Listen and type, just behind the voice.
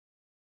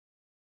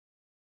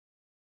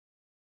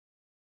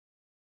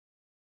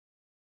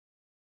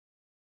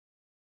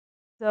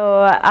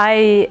So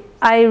I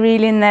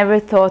really never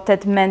thought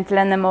that mental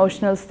and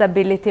emotional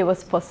stability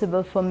was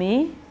possible for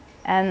me,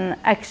 and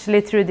actually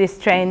through this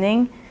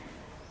training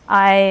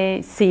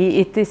I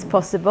see it is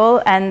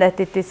possible and that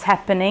it is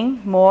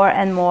happening more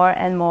and more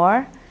and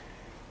more,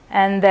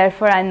 and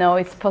therefore I know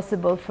it's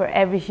possible for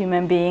every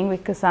human being,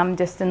 because I'm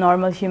just a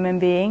normal human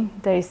being.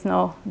 There is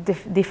no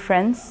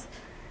difference.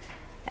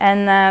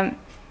 And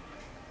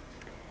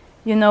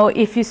you know,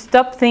 if you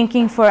stop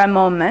thinking for a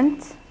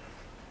moment,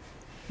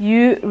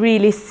 you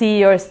really see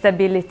your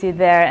stability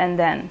there and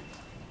then.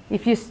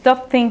 If you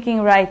stop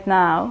thinking right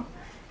now,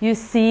 you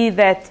see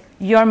that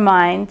your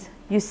mind,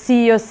 you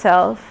see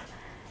yourself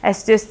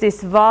as just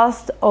this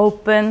vast,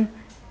 open,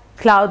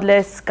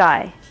 cloudless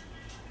sky.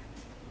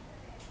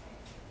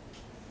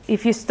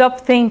 If you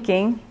stop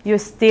thinking, you're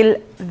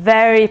still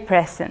very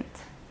present.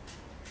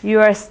 You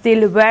are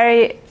still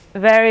very,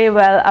 very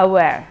well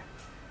aware.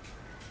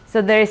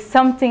 So there is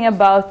something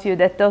about you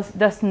that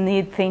doesn't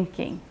need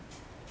thinking.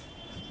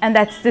 And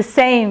that's the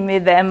same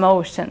with the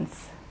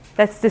emotions.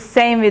 That's the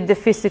same with the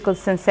physical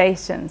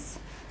sensations.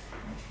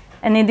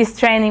 And in this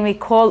training we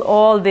call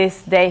all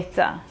this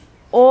data.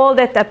 All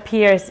that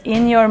appears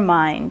in your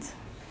mind,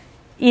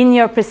 in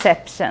your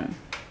perception,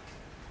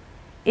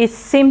 is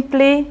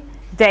simply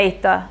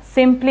data,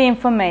 simply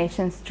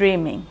information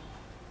streaming.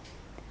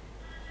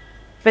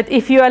 But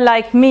if you are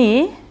like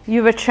me,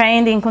 you were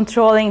trained in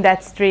controlling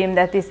that stream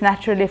that is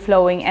naturally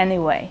flowing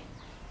anyway.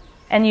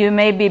 And you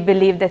maybe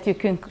believe that you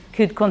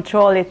could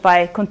control it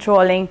by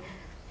controlling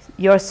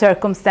your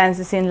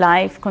circumstances in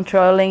life,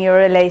 controlling your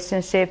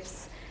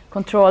relationships,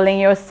 controlling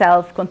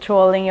yourself,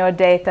 controlling your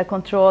data,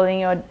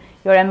 controlling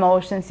your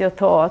emotions, your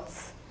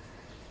thoughts.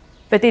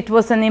 But it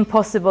was an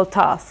impossible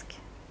task.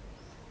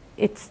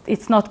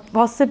 It's not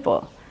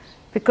possible,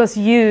 because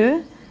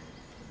you,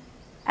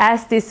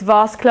 as this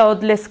vast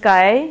cloudless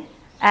sky,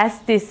 as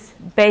this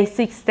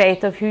basic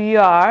state of who you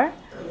are,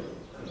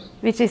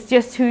 which is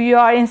just who you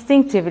are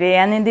instinctively,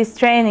 and in this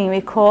training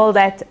we call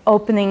that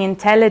opening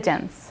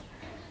intelligence,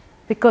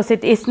 because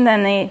it isn't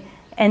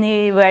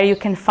anywhere you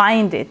can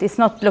find it. It's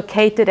not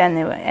located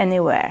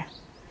anywhere.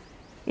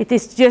 It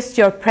is just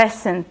your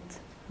present,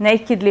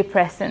 nakedly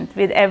present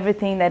with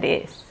everything that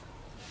is.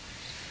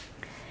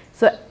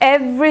 So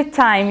every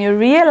time you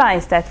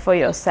realize that for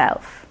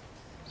yourself,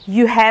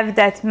 you have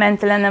that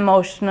mental and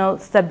emotional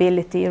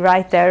stability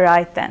right there,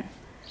 right then.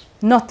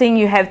 Nothing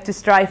you have to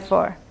strive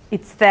for.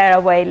 It's there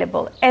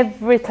available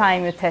every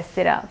time you test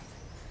it out.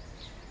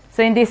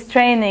 So in this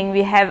training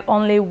we have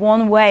only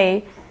one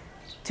way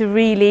to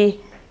really,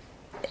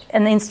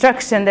 an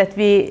instruction that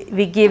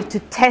we give to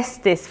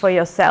test this for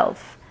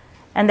yourself.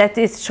 And that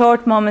is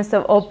short moments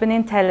of open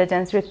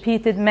intelligence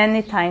repeated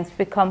many times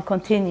become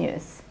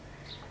continuous.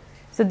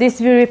 So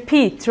this we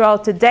repeat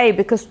throughout the day,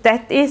 because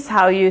that is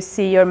how you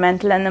see your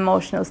mental and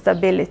emotional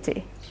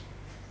stability.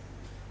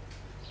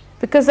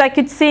 Because I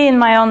could see in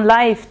my own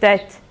life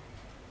that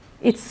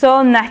it's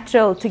so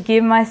natural to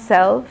give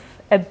myself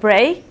a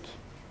break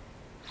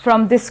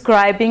from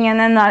describing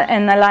and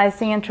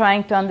analyzing and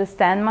trying to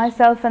understand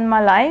myself and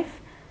my life.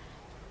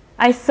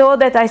 I saw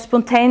that I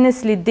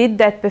spontaneously did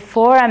that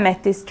before I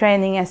met this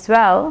training as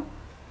well,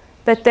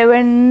 but there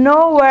were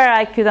nowhere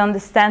I could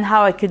understand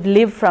how I could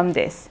live from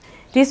this.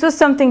 This was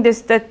something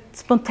that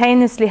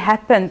spontaneously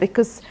happened,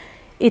 because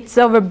it's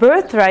our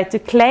birthright to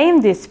claim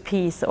this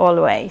peace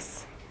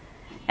always.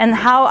 And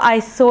how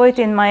I saw it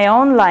in my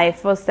own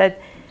life was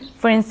that,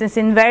 for instance,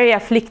 in very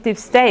afflictive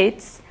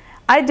states,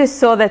 I just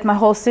saw that my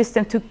whole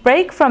system took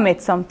break from it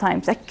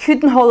sometimes. I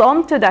couldn't hold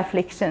on to the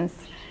afflictions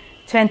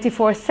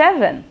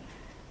 24/7.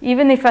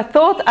 Even if I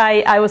thought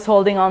I was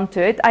holding on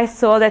to it, I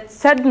saw that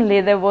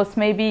suddenly there was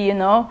maybe, you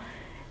know,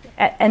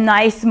 a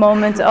nice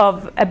moment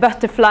of a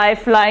butterfly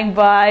flying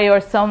by,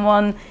 or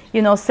someone,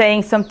 you know,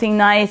 saying something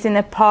nice in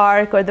a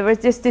park, or there were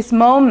just these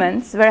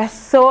moments where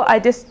I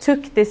just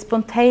took these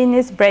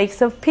spontaneous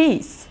breaks of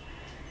peace.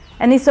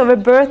 And it's our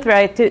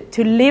birthright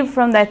to live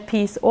from that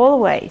peace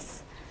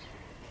always.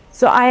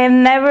 So I have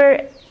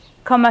never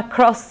come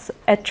across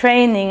a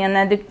training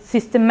and a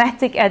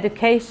systematic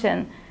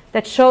education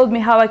that showed me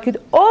how I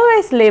could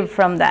always live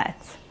from that.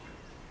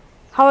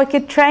 How I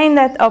could train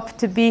that up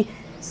to be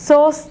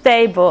so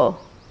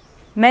stable,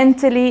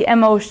 mentally,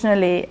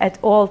 emotionally, at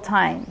all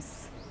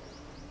times.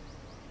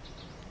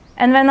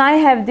 And when I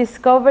have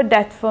discovered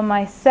that for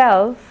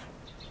myself,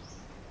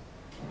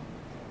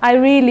 I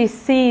really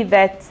see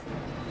that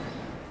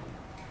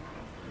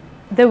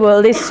the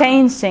world is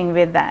changing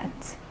with that.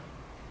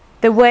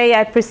 The way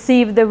I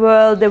perceive the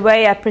world, the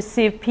way I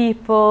perceive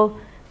people,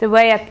 the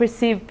way I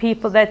perceive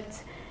people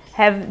that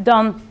have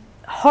done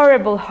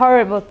horrible,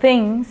 horrible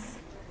things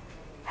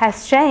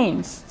has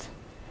changed.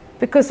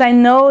 Because I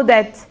know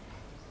that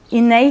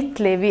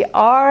innately we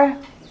are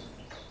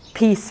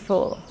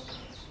peaceful,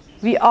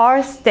 we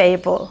are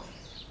stable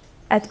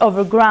at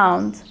our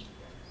ground,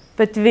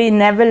 but we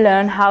never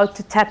learn how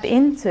to tap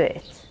into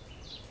it.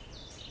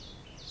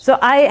 So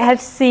I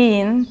have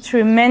seen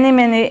through many,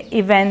 many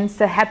events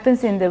that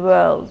happens in the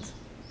world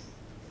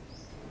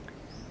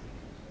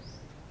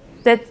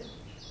that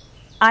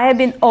I have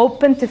been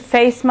open to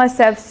face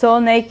myself so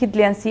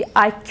nakedly and see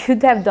I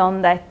could have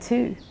done that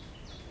too.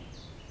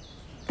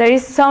 There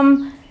is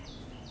some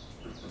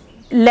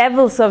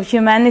levels of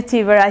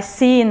humanity where I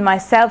see in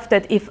myself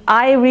that if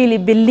I really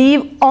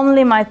believe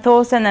only my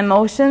thoughts and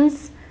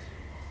emotions,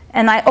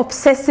 and I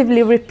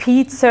obsessively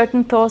repeat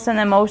certain thoughts and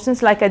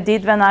emotions like I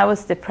did when I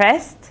was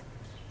depressed,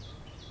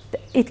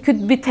 it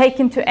could be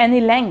taken to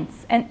any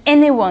lengths, and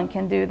anyone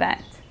can do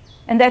that.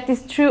 And that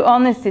is true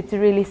honesty, to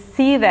really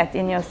see that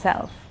in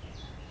yourself.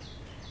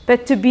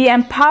 But to be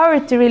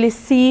empowered to really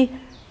see,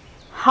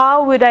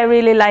 how would I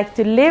really like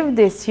to live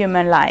this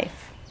human life?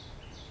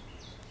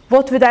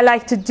 What would I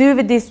like to do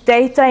with this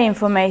data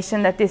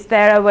information that is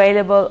there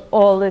available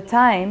all the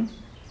time?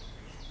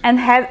 And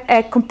have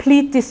a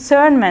complete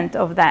discernment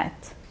of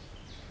that.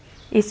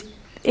 It's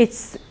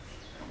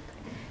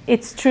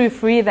true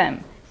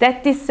freedom.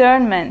 That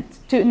discernment,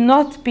 to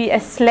not be a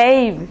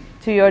slave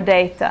to your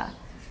data,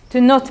 to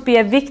not be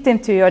a victim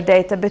to your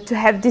data, but to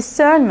have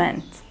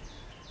discernment.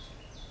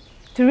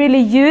 To really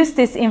use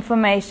this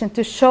information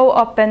to show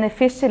up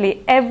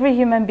beneficially. Every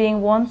human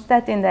being wants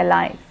that in their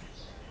life.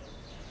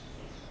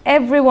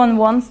 Everyone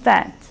wants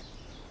that.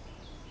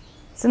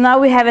 So now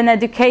we have an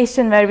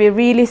education where we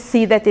really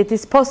see that it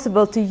is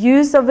possible to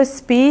use our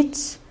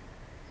speech,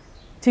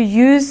 to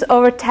use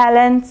our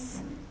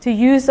talents, to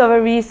use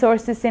our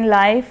resources in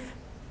life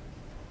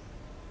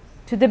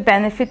to the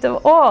benefit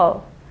of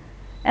all.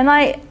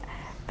 And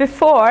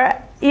before,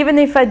 even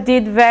if I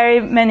did very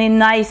many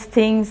nice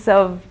things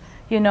of,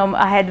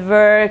 I had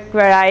work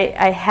where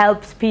I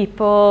helped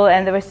people,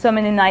 and there were so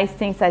many nice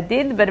things I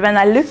did. But when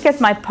I look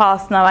at my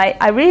past now,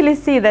 I really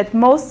see that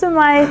most of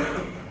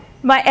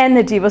my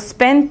energy was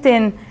spent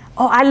in,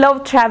 I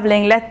love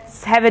traveling,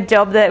 let's have a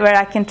job where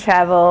I can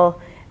travel.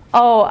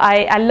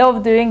 I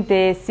love doing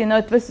this.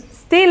 It was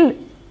still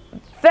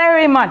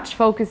very much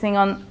focusing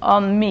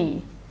on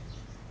me,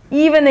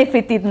 even if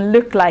it didn't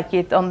look like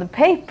it on the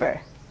paper.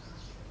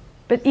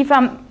 But if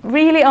I'm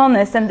really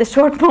honest, and the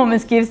short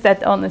moments gives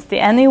that honesty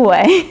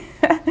anyway,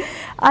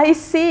 I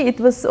see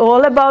it was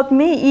all about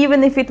me,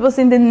 even if it was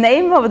in the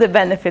name of the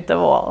benefit of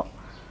all.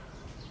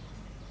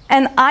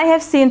 And I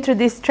have seen through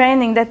this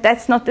training that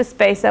that's not the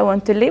space I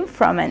want to live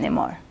from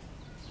anymore.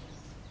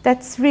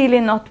 That's really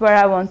not where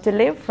I want to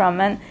live from.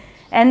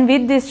 And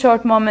with these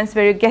short moments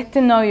where you get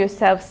to know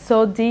yourself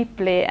so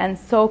deeply and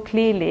so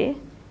clearly,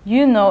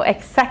 you know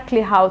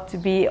exactly how to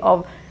be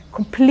of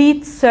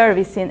complete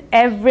service in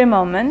every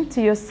moment to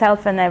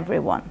yourself and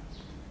everyone.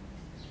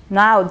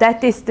 Now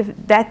that is to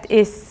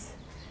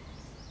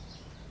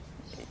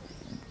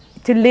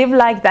live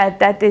like that.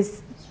 That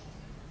is,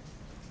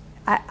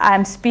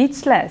 I'm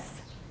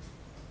speechless,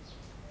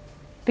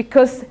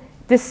 because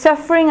the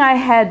suffering I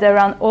had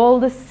around all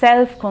the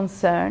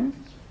self-concern,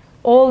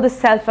 all the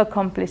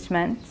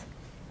self-accomplishment,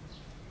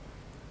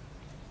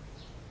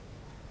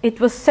 it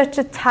was such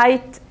a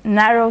tight,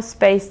 narrow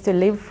space to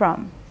live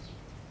from.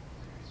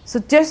 So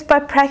just by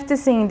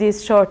practicing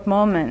these short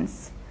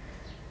moments,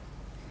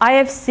 I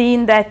have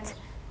seen that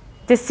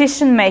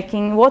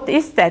decision-making, what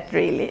is that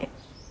really?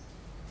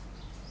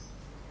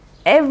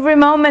 Every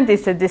moment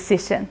is a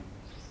decision.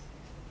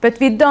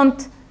 But we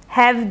don't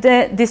have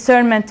the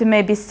discernment to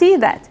maybe see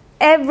that.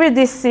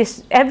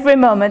 Every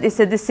moment is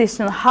a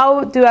decision.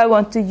 How do I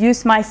want to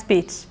use my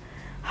speech?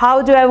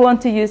 How do I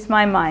want to use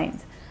my mind?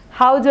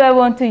 How do I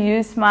want to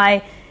use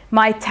my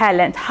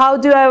talent? How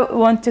do I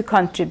want to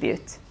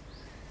contribute?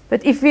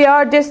 But if we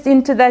are just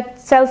into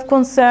that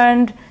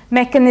self-concerned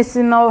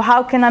mechanism of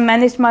how can I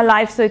manage my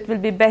life so it will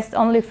be best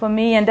only for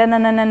me, and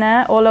then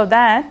all of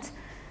that,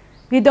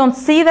 we don't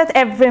see that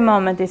every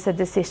moment is a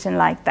decision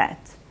like that.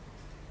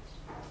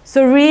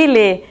 So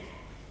really,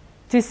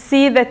 to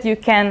see that you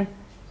can,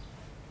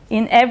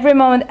 in every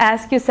moment,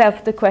 ask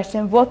yourself the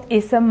question, what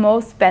is the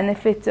most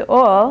benefit to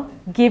all,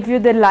 give you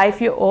the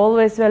life you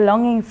always were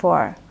longing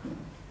for?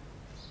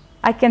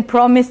 I can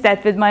promise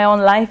that with my own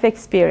life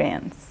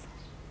experience.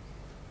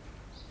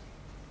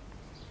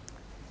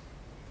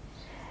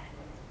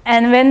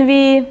 And when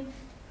we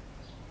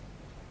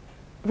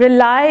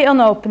rely on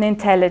open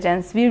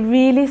intelligence, we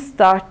really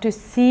start to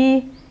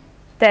see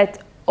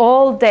that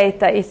all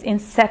data is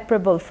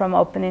inseparable from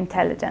open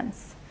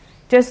intelligence.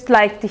 Just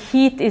like the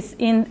heat is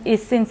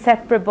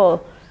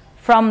inseparable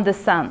from the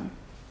sun.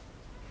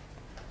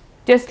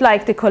 Just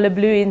like the color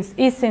blue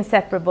is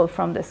inseparable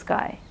from the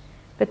sky.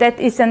 But that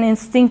is an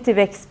instinctive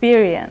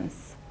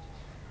experience.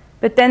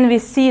 But then we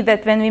see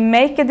that when we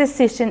make a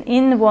decision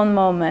in one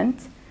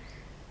moment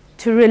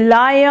to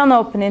rely on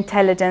open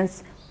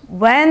intelligence,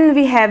 when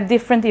we have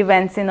different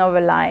events in our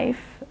life,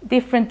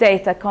 different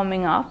data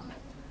coming up,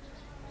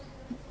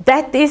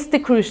 that is the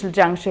crucial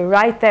juncture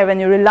right there, when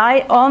you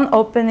rely on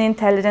open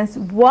intelligence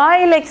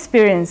while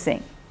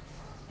experiencing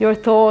your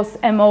thoughts,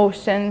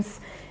 emotions,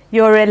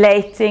 your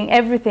relating,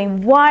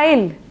 everything,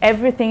 while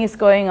everything is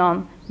going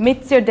on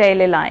amidst your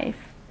daily life.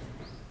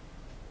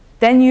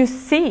 Then you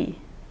see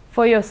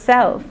for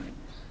yourself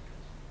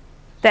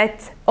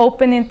that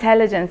open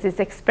intelligence is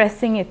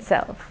expressing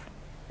itself.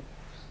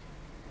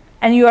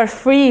 And you are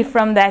free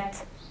from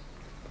that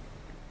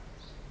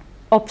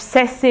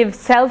obsessive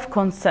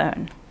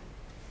self-concern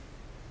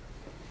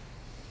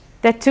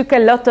that took a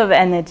lot of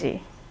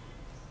energy.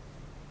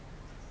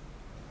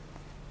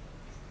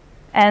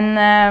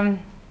 And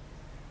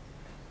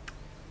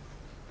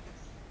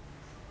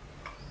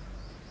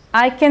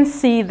I can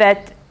see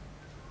that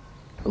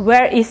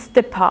where is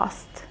the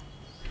past?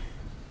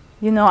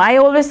 You know, I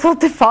always thought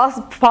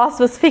the past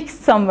was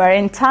fixed somewhere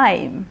in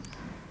time.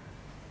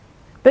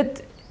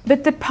 But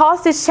the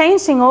past is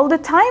changing all the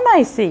time,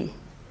 I see.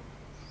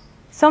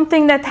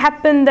 Something that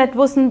happened that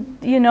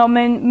wasn't, you know,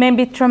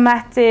 maybe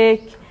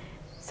traumatic,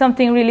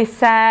 something really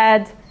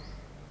sad.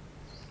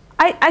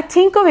 I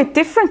think of it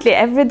differently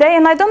every day,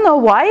 and I don't know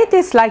why it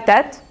is like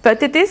that,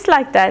 but it is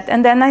like that.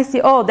 And then I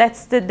see, oh,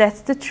 that's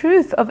the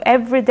truth of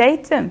every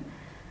datum.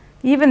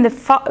 Even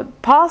the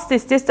past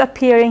is just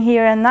appearing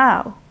here and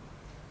now.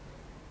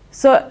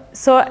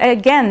 So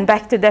again,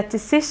 back to that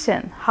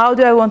decision. How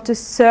do I want to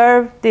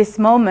serve this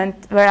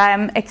moment where I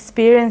am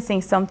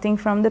experiencing something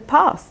from the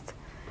past?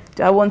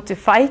 Do I want to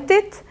fight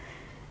it?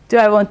 Do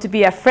I want to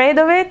be afraid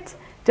of it?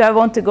 Do I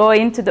want to go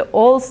into the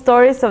old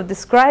stories of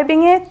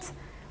describing it?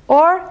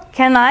 Or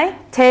can I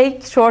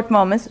take short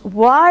moments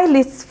while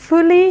it's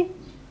fully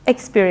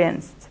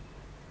experienced?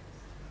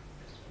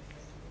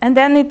 And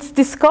then it's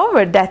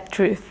discovered that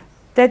truth,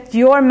 that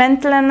your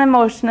mental and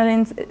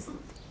emotional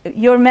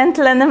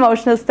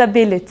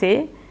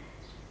stability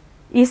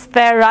is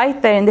there right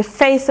there in the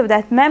face of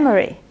that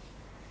memory.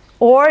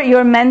 Or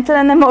your mental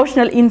and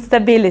emotional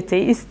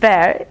instability is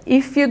there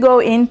if you go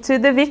into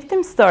the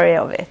victim story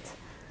of it.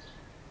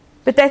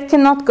 But that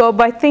cannot go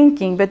by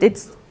thinking, but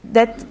it's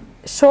that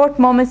short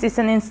moments is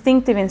an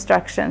instinctive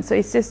instruction. So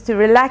it's just to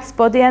relax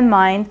body and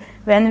mind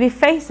when we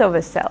face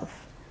ourselves.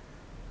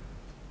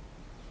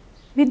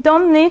 We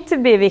don't need to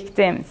be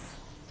victims.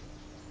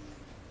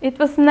 It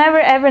was never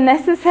ever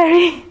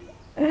necessary.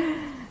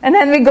 And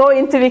then we go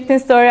into victim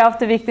story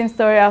after victim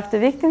story after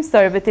victim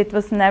story, but it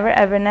was never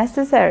ever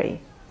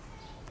necessary.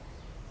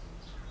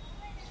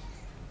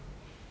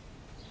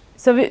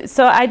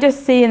 So I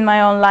just see in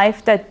my own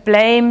life that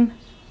blame,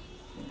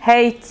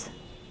 hate,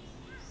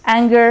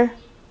 anger,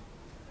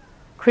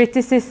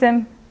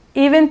 criticism,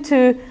 even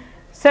to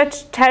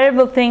such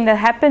terrible thing that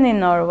happened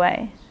in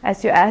Norway,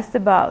 as you asked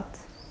about.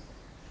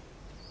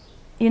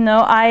 You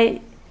know,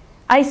 I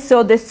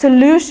saw the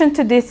solution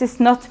to this is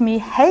not me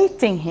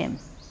hating him,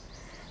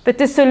 but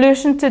the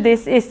solution to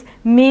this is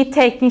me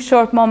taking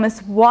short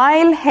moments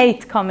while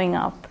hate coming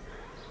up,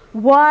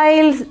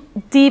 while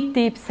deep,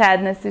 deep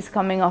sadness is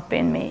coming up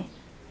in me.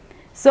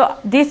 So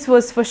this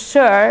was for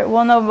sure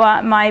one of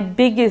my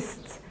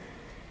biggest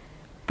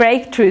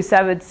breakthroughs,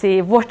 I would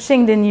say,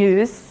 watching the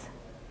news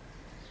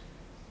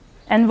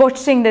and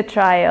watching the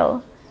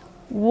trial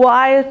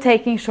while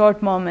taking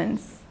short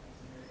moments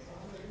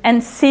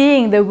and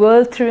seeing the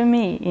world through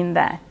me in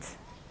that.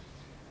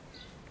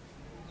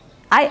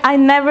 I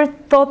never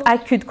thought I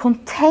could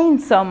contain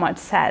so much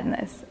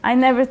sadness. I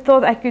never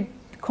thought I could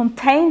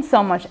contain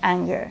so much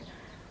anger.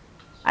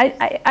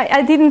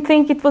 I didn't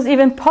think it was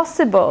even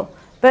possible,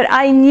 but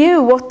I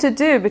knew what to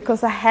do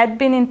because I had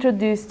been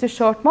introduced to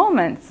short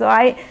moments. So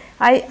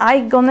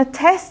I gonna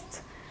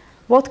test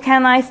what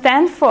can I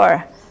stand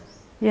for,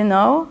 you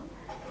know?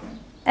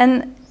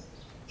 And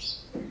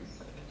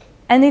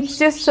it's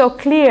just so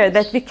clear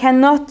that we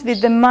cannot,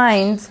 with the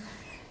mind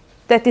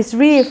that is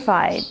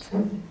reified,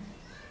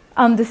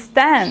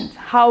 understand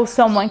how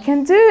someone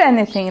can do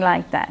anything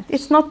like that.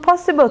 It's not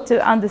possible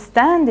to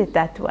understand it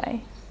that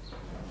way.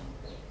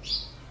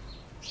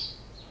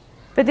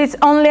 But it's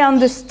only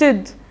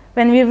understood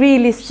when we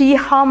really see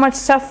how much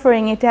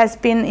suffering it has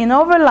been in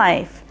our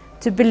life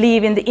to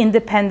believe in the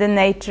independent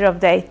nature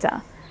of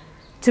data,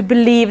 to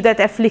believe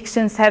that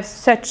afflictions have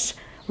such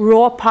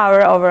raw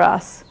power over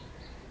us,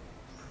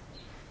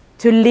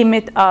 to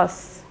limit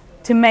us,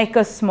 to make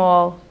us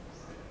small.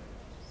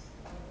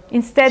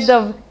 Instead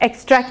of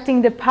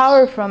extracting the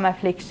power from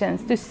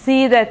afflictions, to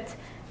see that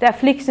the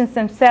afflictions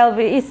themselves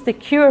is the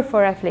cure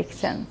for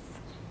afflictions.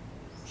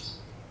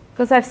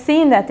 Because I've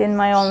seen that in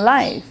my own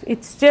life.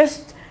 It's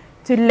just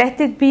to let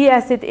it be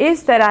as it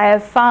is that I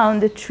have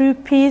found the true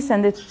peace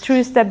and the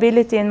true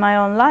stability in my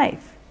own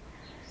life.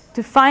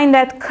 To find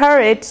that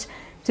courage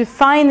to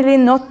finally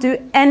not do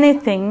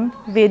anything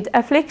with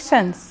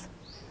afflictions.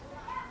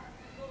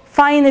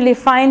 Finally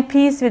find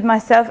peace with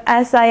myself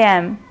as I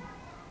am.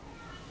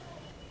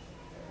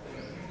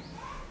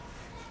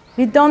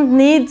 We don't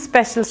need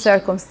special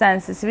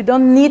circumstances. We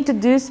don't need to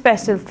do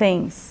special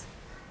things.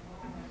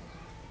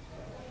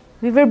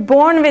 We were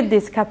born with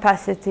this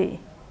capacity.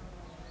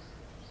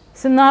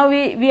 So now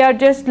we are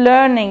just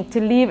learning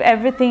to leave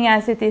everything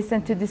as it is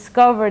and to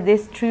discover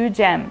this true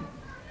gem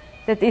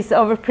that is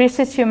our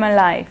precious human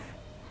life.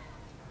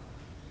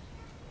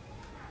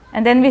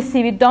 And then we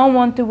see we don't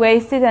want to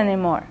waste it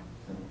anymore.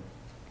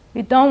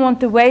 We don't want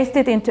to waste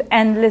it into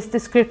endless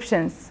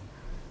descriptions.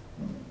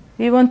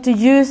 We want to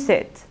use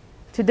it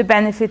to the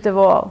benefit of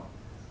all.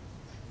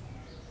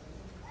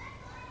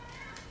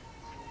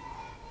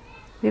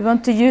 We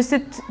want to use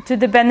it to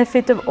the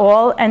benefit of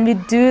all, and we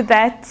do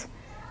that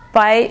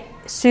by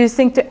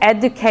choosing to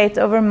educate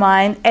over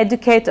mind,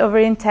 educate over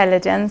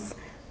intelligence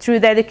through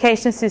the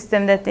education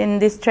system that in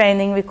this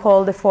training we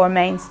call the Four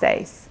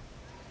Mainstays.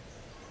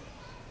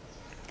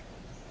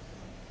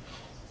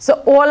 So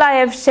all I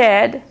have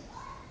shared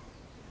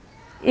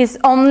is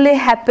only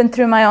happened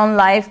through my own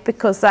life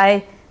because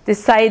I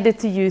decided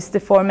to use the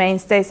Four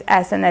Mainstays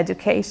as an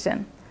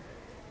education.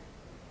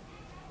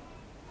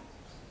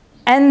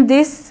 And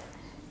this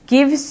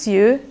gives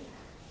you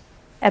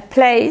a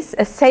place,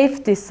 a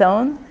safety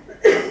zone,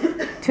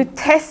 to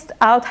test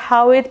out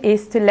how it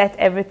is to let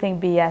everything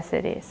be as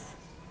it is.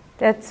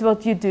 That's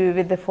what you do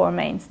with the Four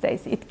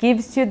Mainstays. It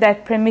gives you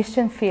that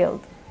permission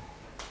field.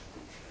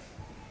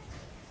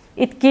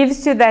 It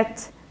gives you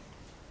that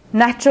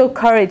natural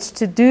courage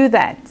to do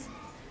that.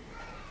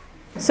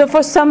 So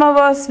for some of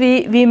us,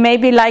 we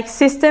maybe like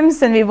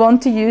systems and we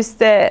want to use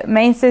the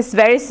mainstays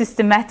very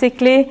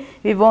systematically.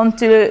 We want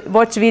to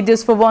watch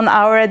videos for 1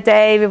 hour a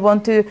day. We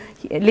want to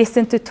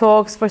listen to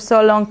talks for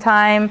so long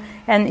time.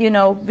 And, you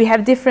know, we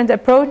have different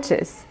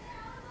approaches.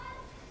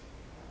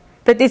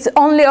 But it's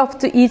only up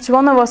to each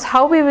one of us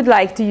how we would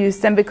like to use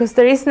them, because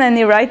there isn't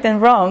any right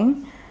and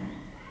wrong.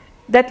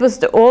 That was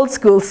the old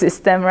school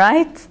system,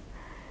 right?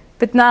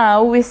 But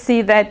now we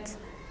see that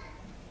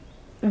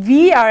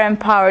we are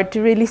empowered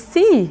to really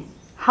see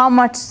how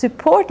much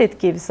support it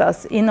gives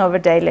us in our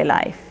daily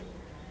life.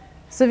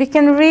 So we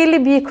can really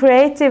be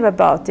creative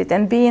about it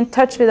and be in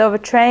touch with our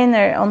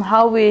trainer on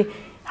how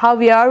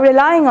we are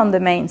relying on the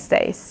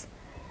mainstays.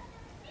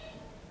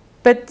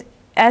 But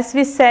as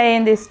we say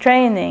in this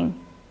training,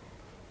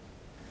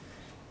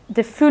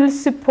 the full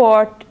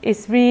support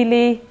is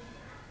really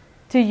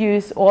to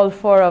use all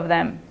four of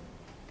them,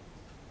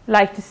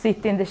 like to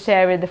sit in the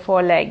chair with the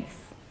four legs.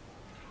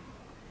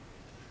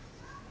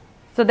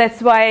 So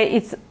that's why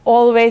it's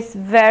always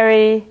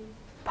very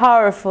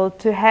powerful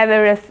to have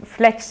a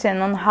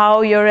reflection on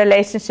how your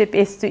relationship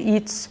is to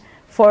each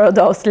four of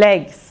those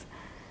legs.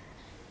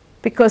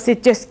 Because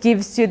it just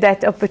gives you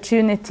that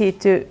opportunity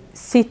to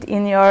sit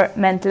in your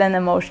mental and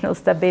emotional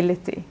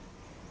stability.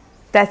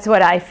 That's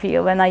what I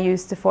feel when I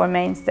use the Four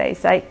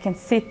Mainstays. I can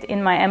sit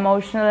in my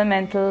emotional and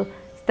mental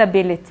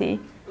stability,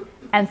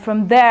 and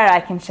from there I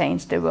can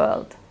change the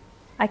world.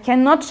 I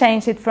cannot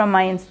change it from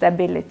my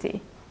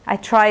instability. I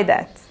tried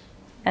that,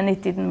 and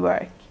it didn't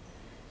work.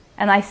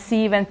 And I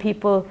see when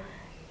people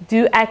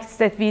do acts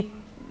that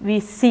we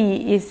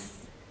see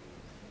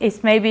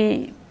is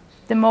maybe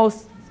the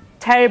most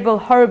terrible,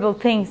 horrible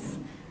things.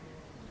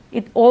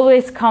 It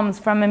always comes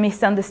from a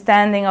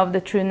misunderstanding of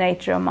the true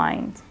nature of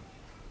mind.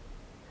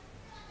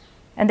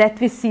 And that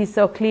we see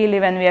so clearly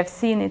when we have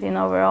seen it in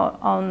our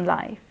own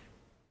life.